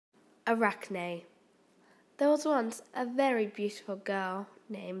Arachne. There was once a very beautiful girl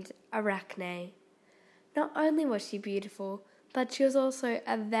named Arachne. Not only was she beautiful, but she was also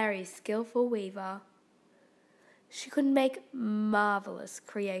a very skillful weaver. She could make marvelous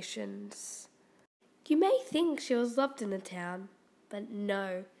creations. You may think she was loved in the town, but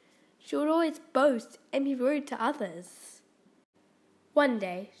no, she would always boast and be rude to others. One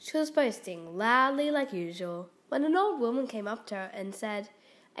day, she was boasting loudly like usual, when an old woman came up to her and said,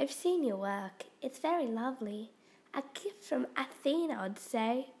 "I've seen your work. It's very lovely. A gift from Athena, I'd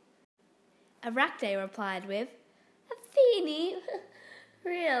say." Arachne replied with, "Athene?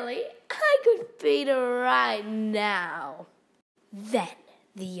 Really? I could beat her right now." Then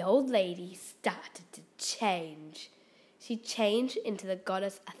the old lady started to change. She changed into the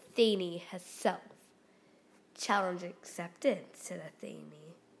goddess Athene herself. "Challenge accepted," said Athene.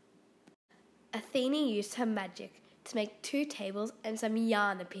 Athene used her magic to make 2 tables and some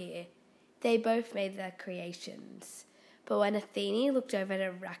yarn appear. They both made their creations. But when Athene looked over at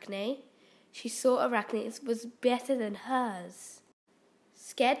Arachne, she saw Arachne's was better than hers.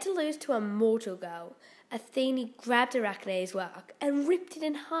 Scared to lose to a mortal girl, Athene grabbed Arachne's work and ripped it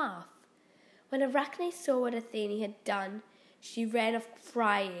in half. When Arachne saw what Athene had done, she ran off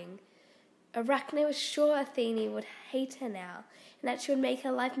crying. Arachne was sure Athene would hate her now and that she would make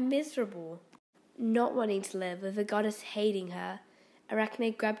her life miserable. Not wanting to live with the goddess hating her,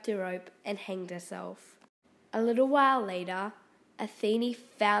 Arachne grabbed a rope and hanged herself. A little while later, Athene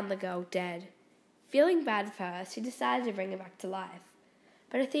found the girl dead. Feeling bad for her, she decided to bring her back to life.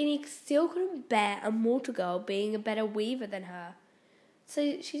 But Athene still couldn't bear a mortal girl being a better weaver than her.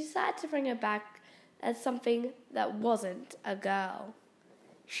 So she decided to bring her back as something that wasn't a girl.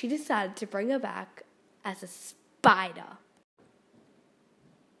 She decided to bring her back as a spider.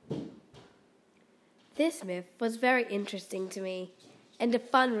 This myth was very interesting to me and a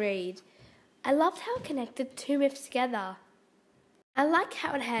fun read. I loved how it connected 2 myths together. I like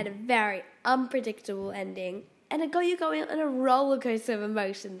how it had a very unpredictable ending and it got you going on a roller coaster of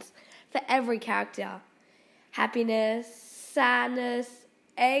emotions for every character. Happiness, sadness,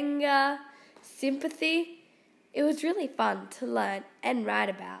 anger, sympathy. It was really fun to learn and write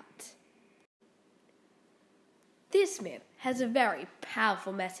about. This myth has a very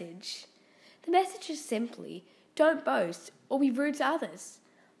powerful message. The message is simply, don't boast or be rude to others.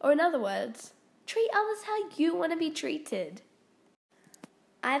 Or in other words, treat others how you want to be treated.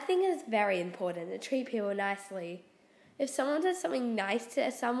 I think it is very important to treat people nicely. If someone does something nice to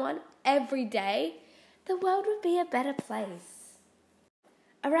someone every day, the world would be a better place.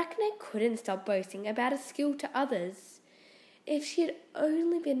 Arachne couldn't stop boasting about her skill to others. If she had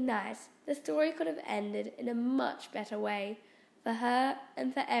only been nice, the story could have ended in a much better way for her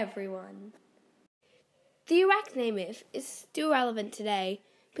and for everyone. The Arachne myth is still relevant today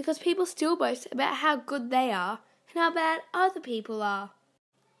because people still boast about how good they are and how bad other people are.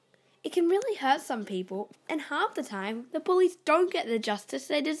 It can really hurt some people, and half the time the bullies don't get the justice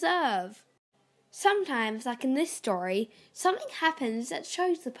they deserve. Sometimes, like in this story, something happens that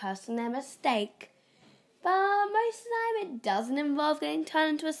shows the person their mistake. But most of the time it doesn't involve getting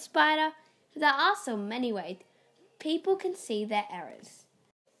turned into a spider. There are so many ways people can see their errors.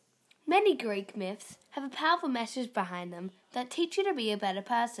 Many Greek myths have a powerful message behind them that teach you to be a better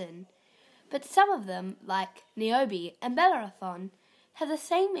person. But some of them, like Niobe and Bellerophon, have the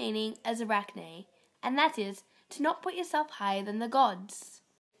same meaning as Arachne, and that is to not put yourself higher than the gods.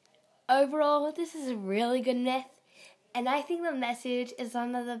 Overall, this is a really good myth, and I think the message is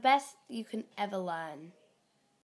one of the best you can ever learn.